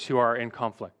others who are in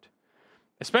conflict,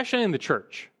 especially in the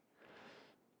church?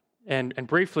 And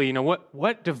briefly,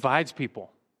 what divides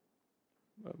people?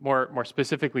 More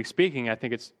specifically speaking, I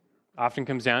think it's often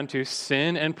comes down to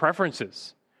sin and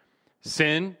preferences.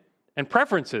 Sin and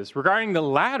preferences. Regarding the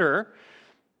latter,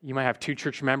 you might have two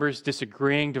church members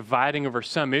disagreeing, dividing over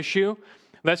some issue.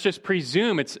 Let's just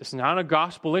presume it's not a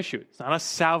gospel issue. It's not a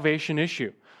salvation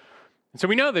issue. And so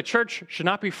we know the church should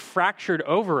not be fractured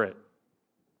over it.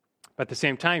 But at the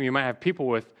same time, you might have people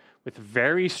with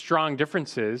very strong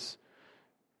differences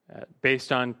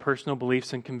based on personal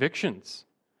beliefs and convictions.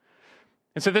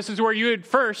 And so this is where you would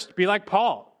first be like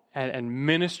Paul and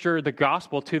minister the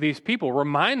gospel to these people.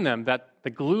 Remind them that the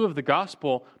glue of the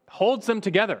gospel holds them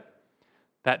together,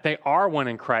 that they are one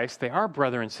in Christ, they are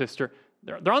brother and sister,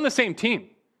 they're on the same team.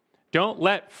 Don't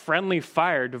let friendly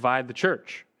fire divide the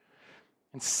church.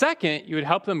 And second, you would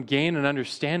help them gain an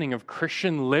understanding of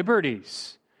Christian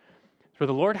liberties. For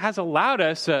the Lord has allowed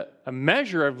us a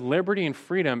measure of liberty and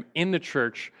freedom in the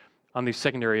church on these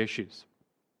secondary issues.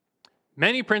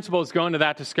 Many principles go into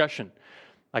that discussion,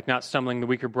 like not stumbling the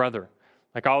weaker brother,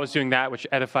 like always doing that which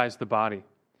edifies the body.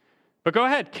 But go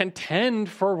ahead, contend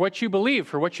for what you believe,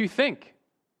 for what you think.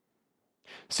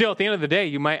 Still, at the end of the day,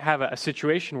 you might have a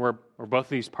situation where both of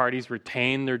these parties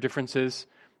retain their differences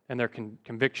and their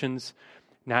convictions.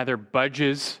 Neither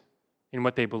budges in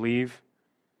what they believe.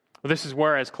 Well, this is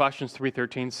where, as Colossians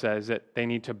 3:13 says, that they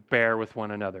need to bear with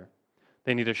one another.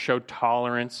 They need to show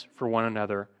tolerance for one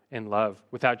another in love,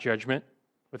 without judgment,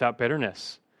 without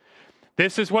bitterness.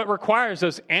 This is what requires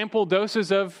those ample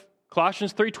doses of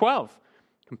Colossians 3:12.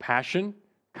 Compassion,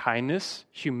 kindness,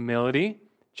 humility,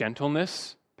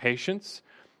 gentleness, patience.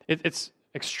 It's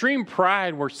extreme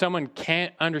pride where someone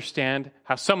can't understand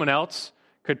how someone else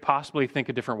could possibly think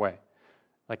a different way.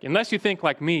 Like, unless you think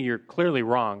like me, you're clearly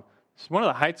wrong. It's one of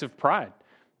the heights of pride.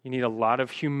 You need a lot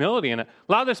of humility. And a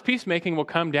lot of this peacemaking will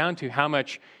come down to how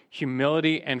much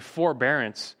humility and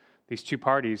forbearance these two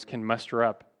parties can muster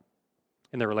up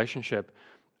in their relationship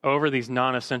over these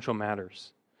non-essential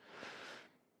matters.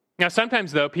 Now,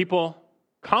 sometimes, though, people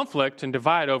conflict and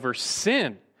divide over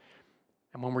sin.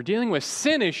 And when we're dealing with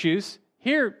sin issues,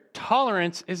 here,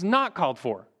 tolerance is not called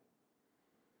for.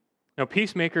 Now,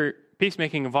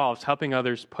 peacemaking involves helping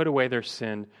others put away their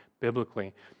sin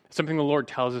biblically. Something the Lord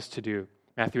tells us to do.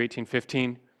 Matthew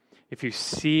 18:15. If you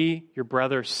see your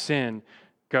brother sin,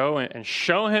 go and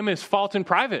show him his fault in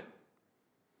private.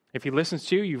 If he listens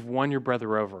to you, you've won your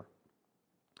brother over.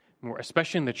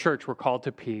 Especially in the church, we're called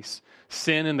to peace.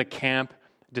 Sin in the camp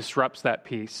disrupts that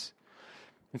peace.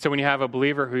 And so when you have a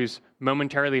believer who's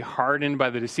momentarily hardened by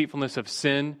the deceitfulness of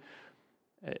sin,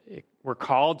 we're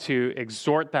called to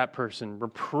exhort that person,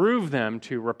 reprove them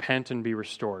to repent and be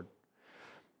restored.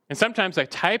 And sometimes a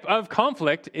type of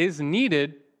conflict is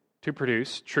needed to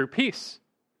produce true peace.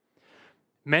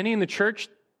 Many in the church,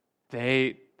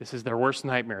 this is their worst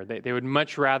nightmare. They would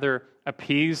much rather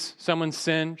appease someone's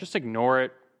sin, just ignore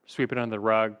it, sweep it under the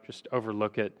rug, just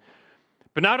overlook it.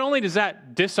 But not only does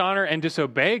that dishonor and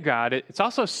disobey God, it's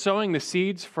also sowing the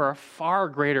seeds for a far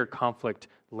greater conflict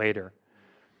later.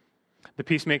 The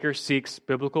peacemaker seeks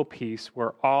biblical peace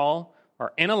where all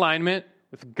are in alignment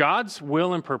with God's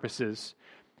will and purposes.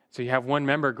 So you have one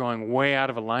member going way out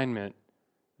of alignment.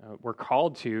 We're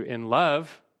called to, in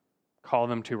love, call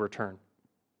them to return.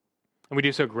 And we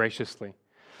do so graciously.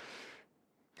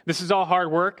 This is all hard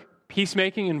work.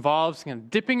 Peacemaking involves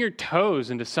dipping your toes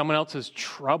into someone else's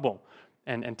trouble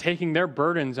and taking their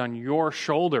burdens on your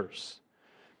shoulders.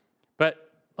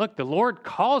 But look, the Lord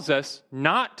calls us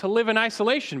not to live in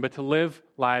isolation, but to live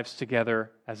lives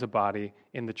together as a body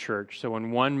in the church. So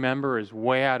when one member is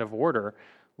way out of order,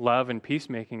 love and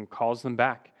peacemaking calls them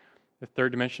back. The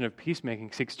third dimension of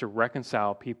peacemaking seeks to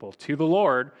reconcile people to the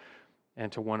Lord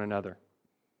and to one another.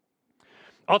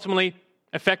 Ultimately,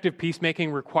 effective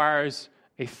peacemaking requires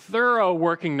a thorough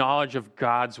working knowledge of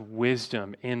God's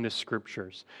wisdom in the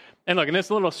Scriptures. And look, in this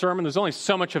little sermon, there's only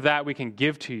so much of that we can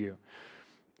give to you.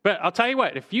 But I'll tell you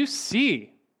what, if you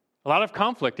see a lot of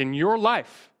conflict in your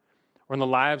life or in the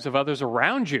lives of others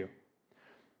around you,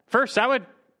 first, I would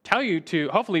tell you to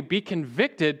hopefully be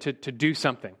convicted to do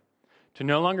something, to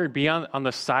no longer be on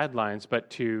the sidelines,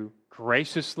 but to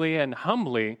graciously and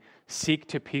humbly seek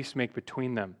to peacemake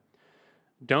between them.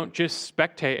 Don't just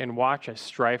spectate and watch as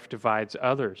strife divides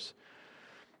others.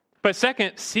 But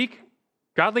second, seek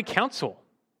godly counsel.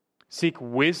 Seek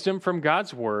wisdom from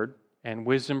God's word and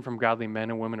wisdom from godly men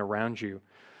and women around you.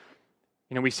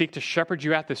 We seek to shepherd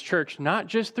you at this church, not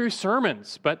just through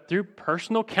sermons, but through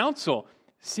personal counsel.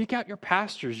 Seek out your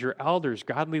pastors, your elders,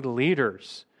 godly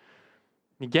leaders.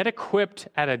 You get equipped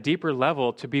at a deeper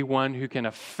level to be one who can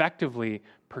effectively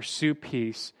pursue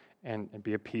peace and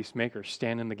be a peacemaker,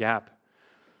 stand in the gap.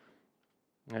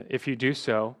 If you do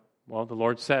so, well, the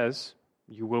Lord says,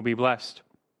 you will be blessed.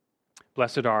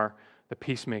 Blessed are the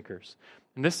peacemakers.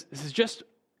 And this is just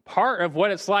part of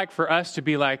what it's like for us to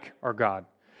be like our God.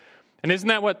 And isn't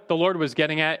that what the Lord was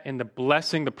getting at in the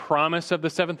blessing, the promise of the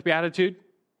seventh beatitude?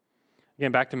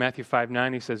 Again, back to Matthew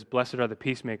 5:9, he says, blessed are the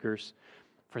peacemakers,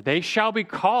 for they shall be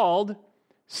called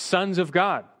sons of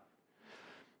God.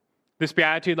 This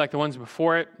beatitude, like the ones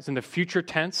before it, is in the future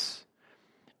tense.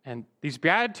 And these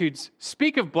beatitudes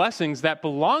speak of blessings that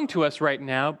belong to us right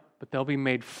now, but they'll be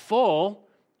made full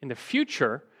in the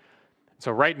future.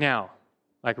 So right now,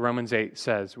 like Romans 8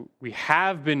 says, we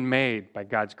have been made by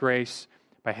God's grace,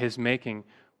 by his making.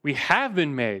 We have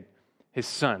been made his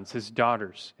sons, his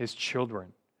daughters, his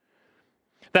children.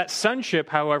 That sonship,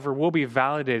 however, will be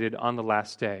validated on the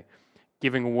last day,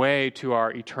 giving way to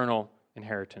our eternal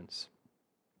inheritance.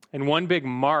 And one big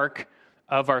mark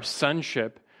of our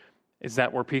sonship is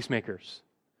that we're peacemakers.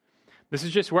 This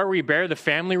is just where we bear the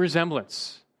family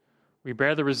resemblance. We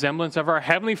bear the resemblance of our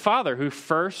Heavenly Father who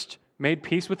first made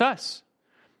peace with us.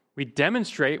 We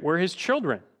demonstrate we're his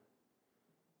children.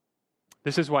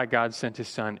 This is why God sent his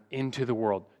Son into the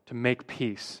world to make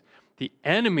peace. The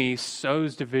enemy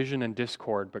sows division and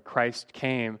discord, but Christ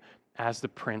came as the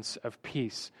Prince of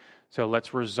Peace. So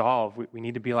let's resolve. We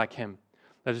need to be like him.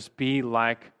 Let us be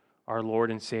like our Lord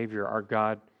and Savior, our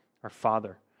God, our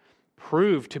Father.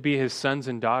 Prove to be his sons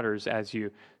and daughters as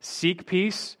you seek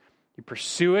peace, you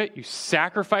pursue it, you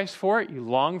sacrifice for it, you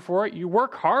long for it, you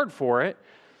work hard for it.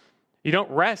 You don't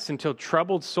rest until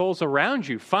troubled souls around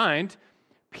you find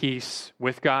peace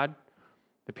with God,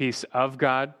 the peace of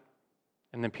God,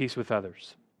 and then peace with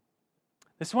others.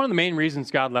 This is one of the main reasons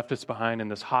God left us behind in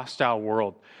this hostile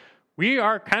world. We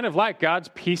are kind of like God's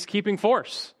peacekeeping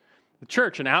force. The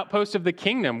church, an outpost of the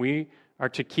kingdom. We are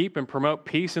to keep and promote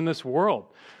peace in this world.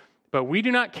 But we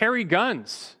do not carry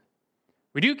guns.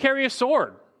 We do carry a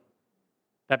sword.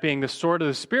 That being the sword of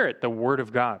the Spirit, the Word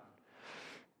of God.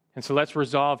 And so let's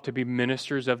resolve to be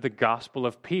ministers of the gospel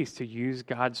of peace, to use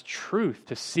God's truth,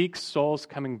 to seek souls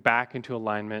coming back into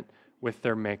alignment with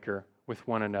their Maker, with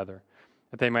one another,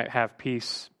 that they might have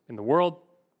peace in the world,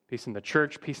 peace in the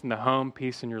church, peace in the home,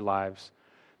 peace in your lives.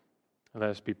 Let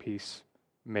us be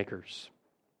peacemakers.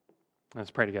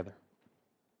 Let's pray together.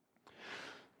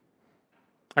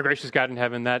 Our gracious God in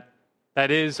heaven, that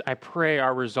That is, I pray,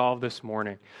 our resolve this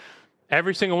morning.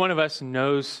 Every single one of us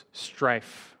knows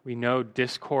strife. We know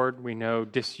discord. We know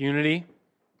disunity.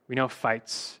 We know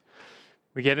fights.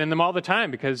 We get in them all the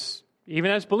time because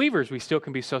even as believers, we still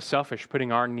can be so selfish,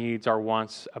 putting our needs, our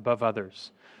wants above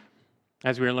others.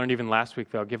 As we learned even last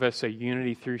week, though, give us a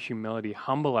unity through humility.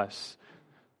 Humble us.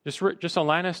 Just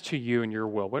align us to you and your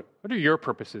will. What are your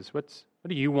purposes? What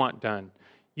do you want done?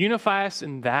 Unify us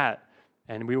in that,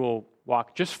 and we will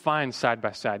walk just fine side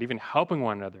by side, even helping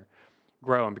one another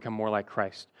grow and become more like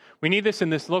Christ. We need this in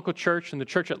this local church and the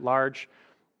church at large.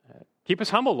 Keep us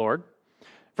humble, Lord.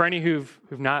 For any who've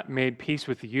not made peace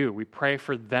with you, we pray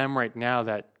for them right now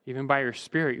that even by your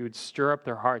Spirit, you would stir up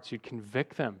their hearts, you'd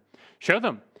convict them. Show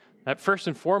them that first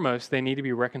and foremost, they need to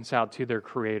be reconciled to their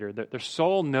Creator, that their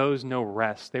soul knows no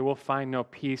rest. They will find no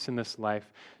peace in this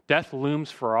life. Death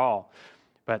looms for all,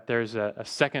 but there's a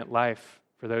second life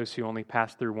for those who only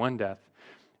pass through one death.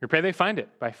 We pray they find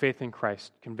it by faith in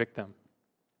Christ. Convict them.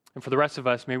 And for the rest of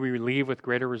us, may we leave with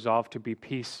greater resolve to be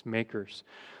peacemakers.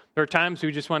 There are times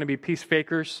we just want to be peace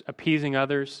fakers, appeasing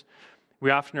others.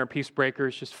 We often are peace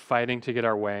breakers, just fighting to get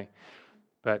our way.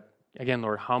 But again,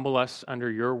 Lord, humble us under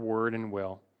your word and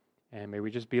will. And may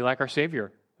we just be like our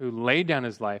Savior, who laid down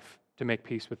his life to make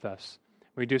peace with us.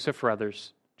 We do so for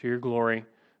others, to your glory,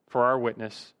 for our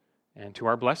witness, and to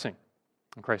our blessing.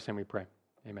 In Christ's name we pray.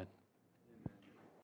 Amen.